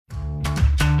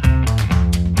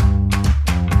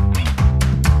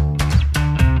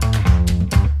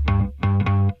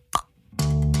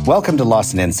Welcome to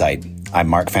Lawson Insight. I'm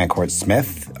Mark Fancourt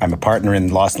Smith. I'm a partner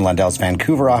in Lawson Lundell's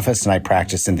Vancouver office, and I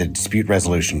practice in the Dispute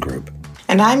Resolution Group.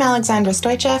 And I'm Alexandra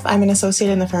Stoichev. I'm an associate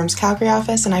in the firm's Calgary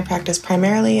office, and I practice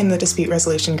primarily in the Dispute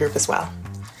Resolution Group as well.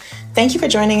 Thank you for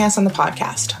joining us on the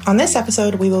podcast. On this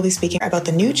episode, we will be speaking about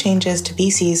the new changes to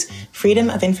BC's Freedom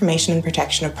of Information and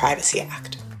Protection of Privacy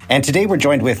Act. And today we're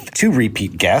joined with two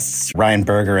repeat guests, Ryan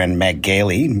Berger and Meg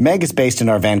Gailey. Meg is based in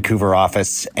our Vancouver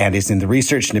office and is in the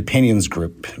Research and Opinions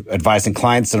Group, advising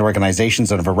clients and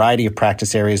organizations on a variety of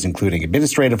practice areas, including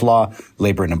administrative law,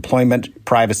 labor and employment,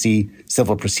 privacy,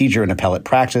 civil procedure and appellate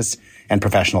practice, and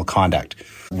professional conduct.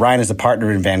 Ryan is a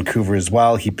partner in Vancouver as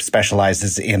well. He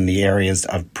specializes in the areas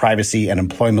of privacy and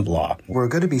employment law. We're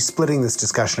going to be splitting this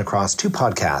discussion across two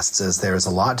podcasts as there is a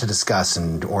lot to discuss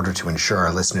in order to ensure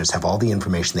our listeners have all the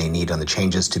information they need on the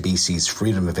changes to BC's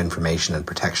Freedom of Information and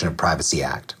Protection of Privacy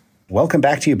Act. Welcome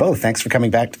back to you both. Thanks for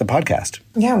coming back to the podcast.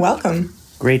 Yeah, welcome.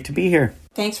 Great to be here.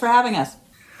 Thanks for having us.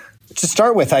 To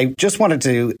start with, I just wanted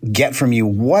to get from you,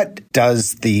 what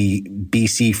does the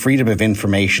BC Freedom of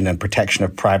Information and Protection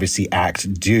of Privacy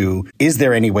Act do? Is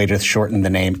there any way to shorten the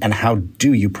name, and how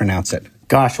do you pronounce it?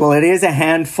 Gosh, well, it is a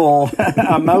handful,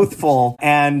 a mouthful,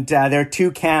 and there are two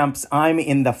camps. I'm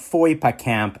in the FOIPA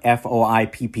camp,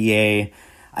 F-O-I-P-P-A.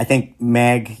 I think,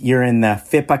 Meg, you're in the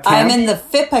FIPPA camp. I'm in the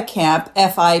FIPPA camp,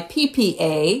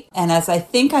 F-I-P-P-A. And as I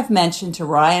think I've mentioned to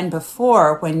Ryan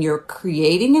before, when you're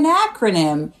creating an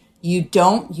acronym, you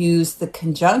don't use the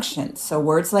conjunction. So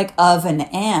words like of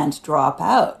and drop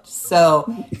out. So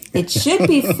it should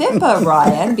be FIPPA,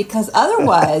 Ryan, because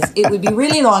otherwise it would be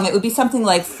really long. It would be something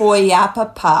like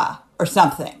FOIAPA or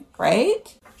something,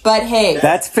 right? But hey.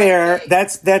 That's fair.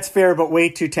 That's fair, but way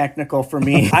too technical for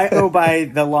me. I go by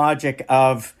the logic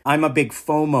of I'm a big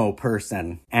FOMO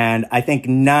person, and I think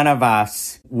none of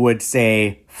us would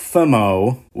say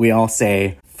FOMO. We all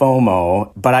say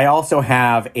FOMO, but I also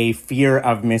have a fear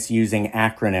of misusing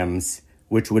acronyms,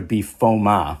 which would be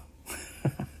FOMA.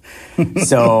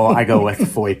 So I go with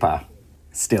FOIPA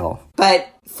still. But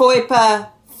FOIPA,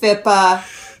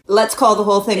 FIPPA, let's call the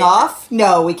whole thing off?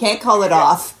 No, we can't call it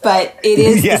off, but it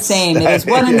is the same. It is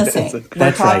one and the same.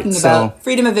 We're talking about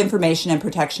freedom of information and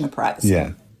protection of privacy.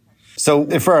 Yeah. So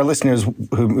for our listeners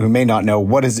who may not know,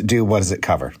 what does it do? What does it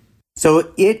cover?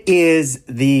 So it is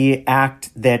the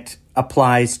act that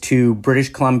applies to British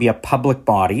Columbia public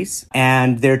bodies.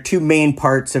 And there are two main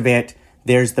parts of it.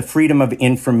 There's the freedom of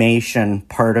information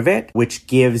part of it, which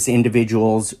gives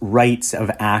individuals rights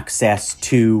of access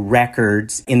to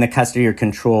records in the custody or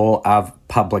control of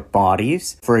public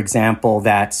bodies. For example,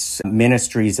 that's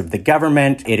ministries of the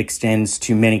government. It extends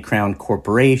to many crown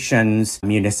corporations,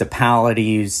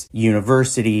 municipalities,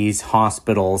 universities,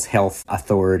 hospitals, health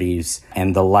authorities,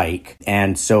 and the like.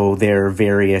 And so there are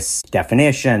various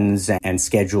definitions and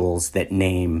schedules that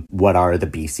name what are the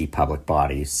BC public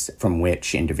bodies from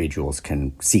which individuals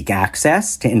can seek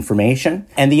access to information.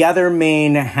 And the other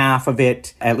main half of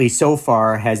it, at least so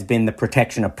far, has been the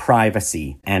protection of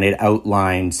privacy. And it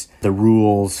outlines the rules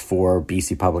for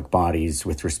BC public bodies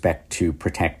with respect to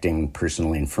protecting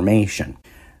personal information.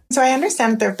 So I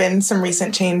understand there have been some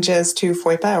recent changes to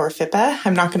FOIPA or FIPPA.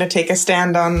 I'm not going to take a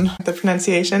stand on the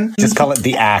pronunciation. Just call it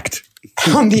the Act.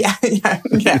 On the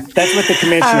yeah. That's what the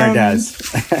commissioner does.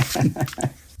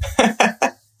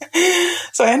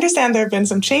 So I understand there have been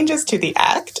some changes to the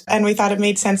Act, and we thought it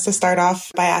made sense to start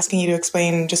off by asking you to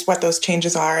explain just what those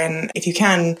changes are, and if you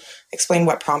can, explain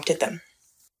what prompted them.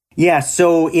 Yeah,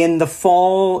 so in the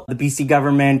fall, the BC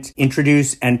government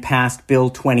introduced and passed Bill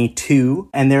 22,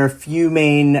 and there are a few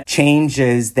main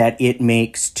changes that it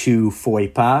makes to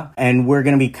FOIPA, and we're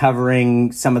going to be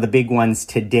covering some of the big ones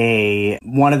today.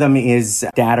 One of them is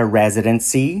data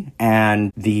residency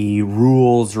and the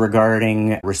rules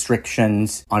regarding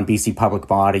restrictions on BC public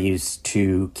bodies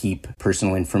to keep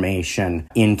personal information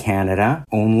in Canada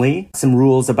only. Some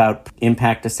rules about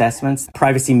impact assessments,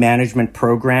 privacy management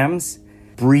programs,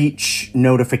 breach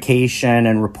notification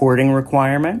and reporting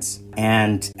requirements,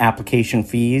 and application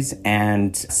fees,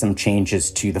 and some changes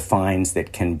to the fines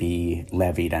that can be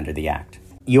levied under the Act.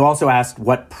 You also asked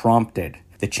what prompted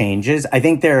the changes. I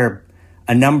think there are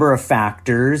a number of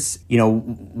factors.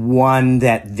 One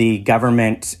that the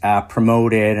government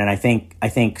promoted, and I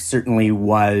think certainly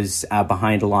was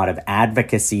behind a lot of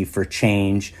advocacy for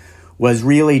change, was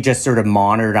really just sort of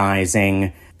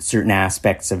modernizing certain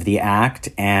aspects of the Act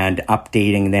and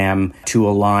updating them to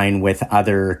align with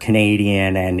other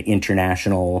Canadian and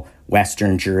international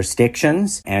Western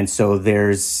jurisdictions. And so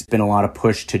there's been a lot of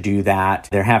push to do that.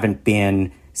 There haven't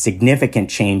been significant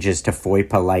changes to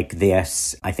FOIPA like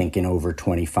this, I think, in over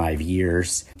 25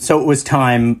 years. So it was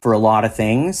time for a lot of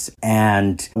things.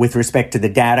 And with respect to the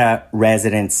data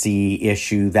residency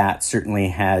issue, that certainly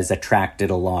has attracted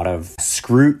a lot of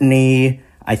scrutiny,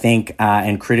 I think,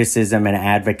 and criticism and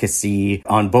advocacy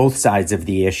on both sides of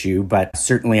the issue. But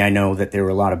certainly I know that there were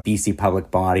a lot of BC public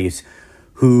bodies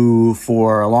who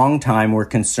for a long time were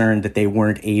concerned that they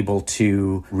weren't able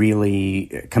to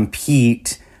really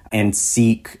compete and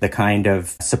seek the kind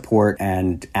of support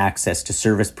and access to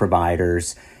service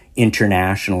providers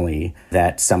internationally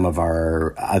that some of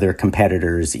our other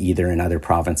competitors, either in other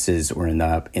provinces or in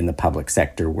the public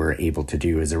sector, were able to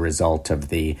do as a result of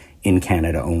the in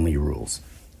Canada only rules.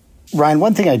 Ryan,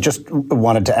 one thing I just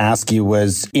wanted to ask you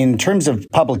was, in terms of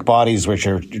public bodies, which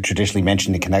are traditionally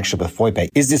mentioned in connection with FOIPA,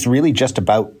 is this really just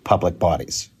about public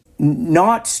bodies?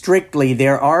 Not strictly.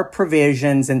 There are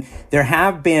provisions, and there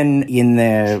have been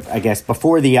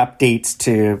before the updates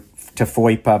to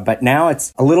FOIPA, but now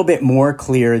it's a little bit more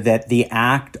clear that the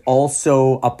Act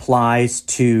also applies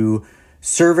to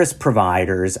service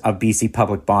providers of BC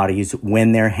public bodies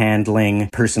when they're handling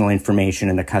personal information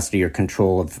in the custody or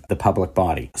control of the public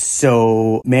body.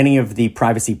 So many of the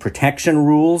privacy protection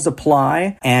rules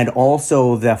apply, and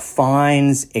also the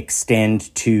fines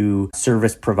extend to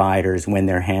service providers when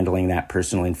they're handling that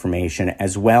personal information,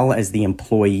 as well as the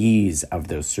employees of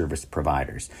those service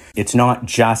providers. It's not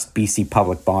just BC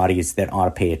public bodies that ought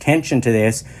to pay attention to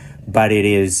this, but it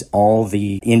is all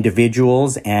the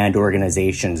individuals and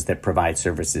organizations that provide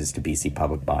services to BC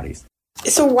public bodies.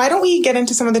 So why don't we get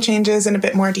into some of the changes in a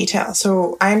bit more detail?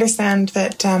 So I understand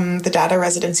that the data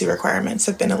residency requirements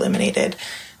have been eliminated.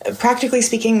 Practically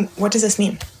speaking, what does this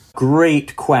mean?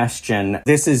 Great question.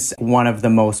 This is one of the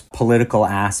most political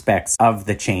aspects of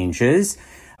the changes.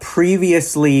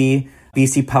 Previously,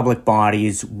 BC public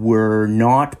bodies were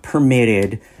not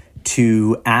permitted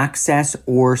to access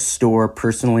or store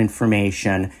personal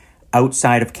information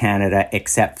outside of Canada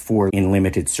except for in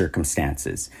limited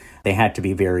circumstances. They had to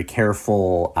be very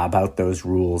careful about those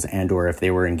rules, and or if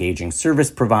they were engaging service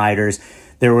providers,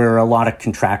 there were a lot of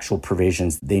contractual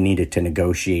provisions they needed to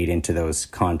negotiate into those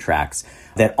contracts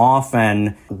that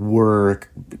often were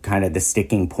kind of the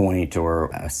sticking point or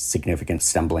a significant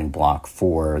stumbling block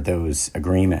for those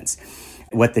agreements.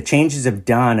 What the changes have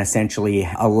done essentially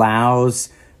allows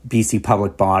BC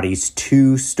public bodies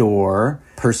to store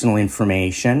personal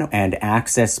information and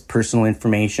access personal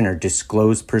information or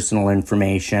disclose personal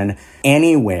information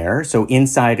anywhere, so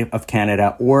inside of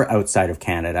Canada or outside of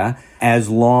Canada, as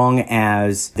long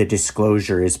as the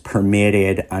disclosure is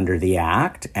permitted under the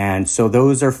Act. And so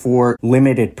those are for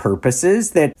limited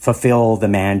purposes that fulfill the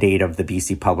mandate of the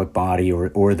BC public body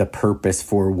or the purpose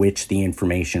for which the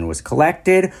information was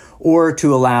collected, or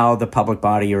to allow the public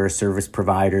body or a service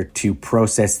provider to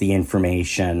process the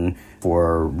information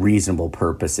for reasonable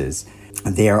purposes.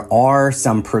 There are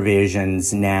some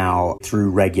provisions now through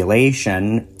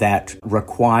regulation that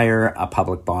require a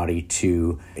public body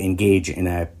to engage in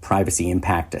a privacy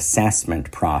impact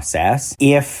assessment process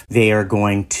if they are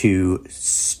going to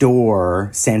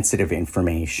store sensitive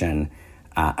information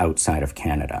outside of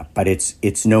Canada. But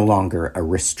it's no longer a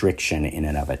restriction in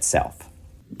and of itself.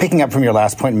 Picking up from your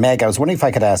last point, Meg, I was wondering if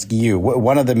I could ask you,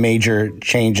 one of the major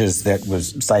changes that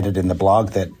was cited in the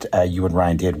blog that you and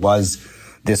Ryan did was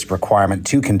this requirement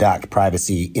to conduct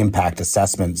privacy impact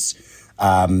assessments.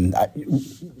 Can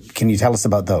you tell us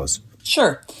about those?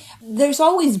 Sure. There's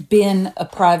always been a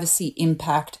privacy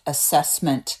impact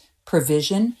assessment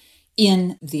provision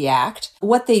in the Act.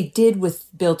 What they did with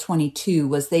Bill 22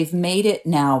 was they've made it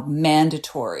now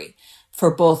mandatory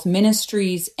for both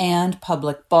ministries and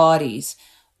public bodies.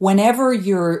 Whenever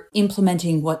you're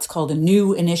implementing what's called a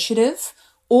new initiative,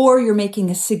 or you're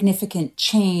making a significant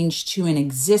change to an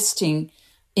existing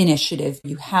initiative,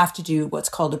 you have to do what's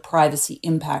called a privacy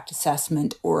impact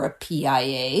assessment, or a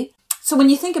PIA. So when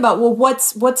you think about, well,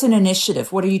 what's an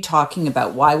initiative? What are you talking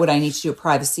about? Why would I need to do a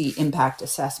privacy impact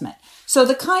assessment? So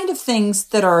the kind of things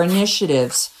that are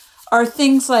initiatives are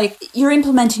things like you're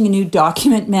implementing a new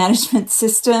document management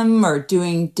system or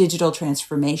doing digital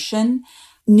transformation,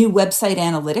 new website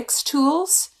analytics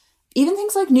tools, even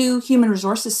things like new human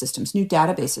resources systems, new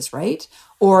databases, right?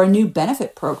 Or a new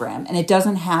benefit program. And it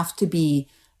doesn't have to be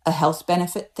a health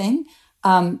benefit thing,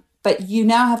 but you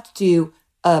now have to do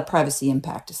a privacy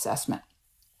impact assessment.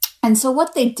 And so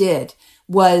what they did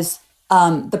was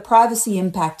the privacy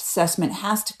impact assessment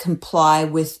has to comply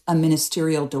with a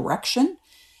ministerial direction.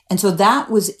 And so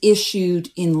that was issued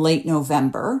in late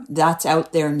November. That's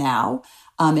out there now.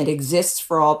 It exists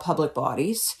for all public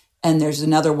bodies, and there's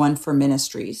another one for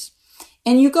ministries.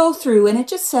 And you go through and it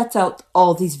just sets out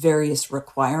all these various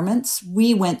requirements.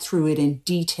 We went through it in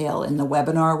detail in the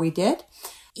webinar we did.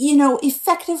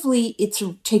 Effectively, it's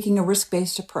taking a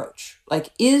risk-based approach.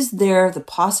 Like, is there the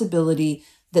possibility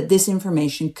that this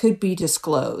information could be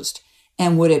disclosed,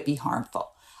 and would it be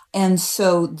harmful? And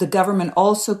so the government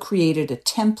also created a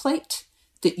template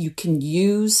that you can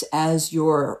use as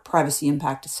your privacy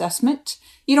impact assessment.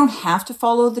 You don't have to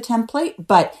follow the template,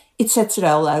 but it sets it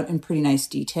all out in pretty nice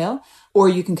detail. Or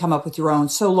you can come up with your own,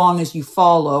 so long as you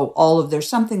follow there's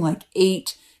something like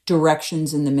 8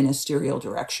 directions in the ministerial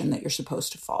direction that you're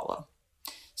supposed to follow.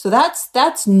 So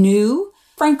that's new.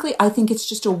 Frankly, I think it's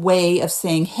just a way of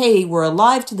saying, hey, we're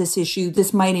alive to this issue.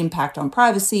 This might impact on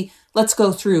privacy. Let's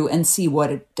go through and see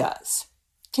what it does.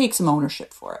 Take some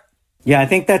ownership for it. Yeah, I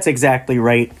think that's exactly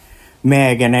right,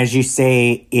 Meg. And as you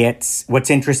say, what's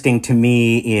interesting to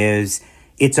me is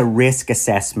it's a risk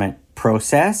assessment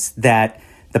process that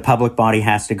the public body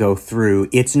has to go through.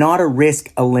 It's not a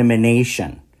risk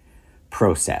elimination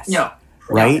process. No.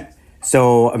 Right? No.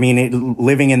 So,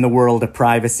 living in the world of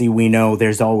privacy, we know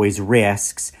there's always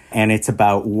risks, and it's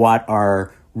about what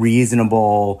are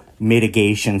reasonable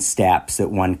mitigation steps that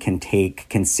one can take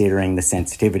considering the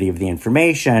sensitivity of the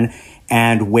information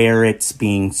and where it's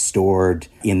being stored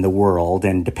in the world.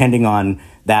 And depending on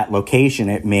that location,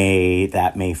 that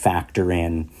may factor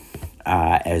in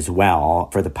as well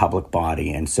for the public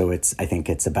body. And so I think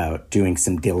it's about doing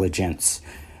some diligence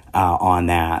on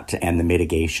that and the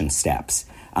mitigation steps.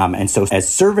 And so as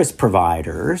service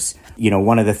providers,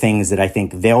 one of the things that I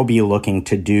think they'll be looking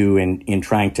to do in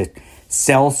trying to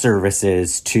sell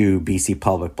services to BC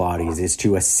public bodies is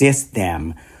to assist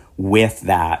them with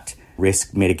that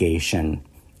risk mitigation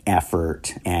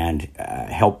effort and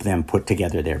help them put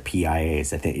together their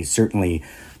PIAs. I think certainly,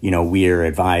 we're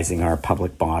advising our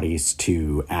public bodies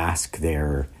to ask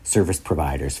their service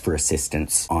providers for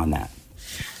assistance on that.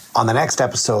 On the next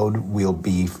episode, we'll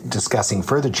be discussing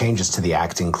further changes to the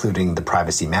Act, including the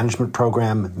Privacy Management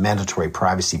Program, mandatory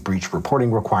privacy breach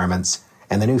reporting requirements,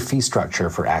 and the new fee structure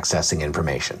for accessing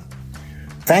information.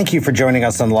 Thank you for joining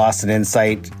us on Lost in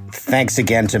Insight. Thanks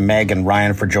again to Meg and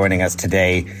Ryan for joining us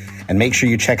today. And make sure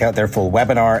you check out their full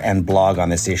webinar and blog on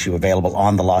this issue available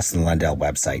on the Lost in Lundell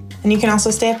website. And you can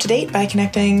also stay up to date by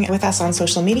connecting with us on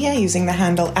social media using the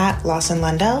handle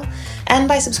 @LostInLundell and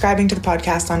by subscribing to the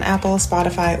podcast on Apple,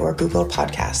 Spotify, or Google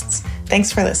Podcasts.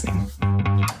 Thanks for listening.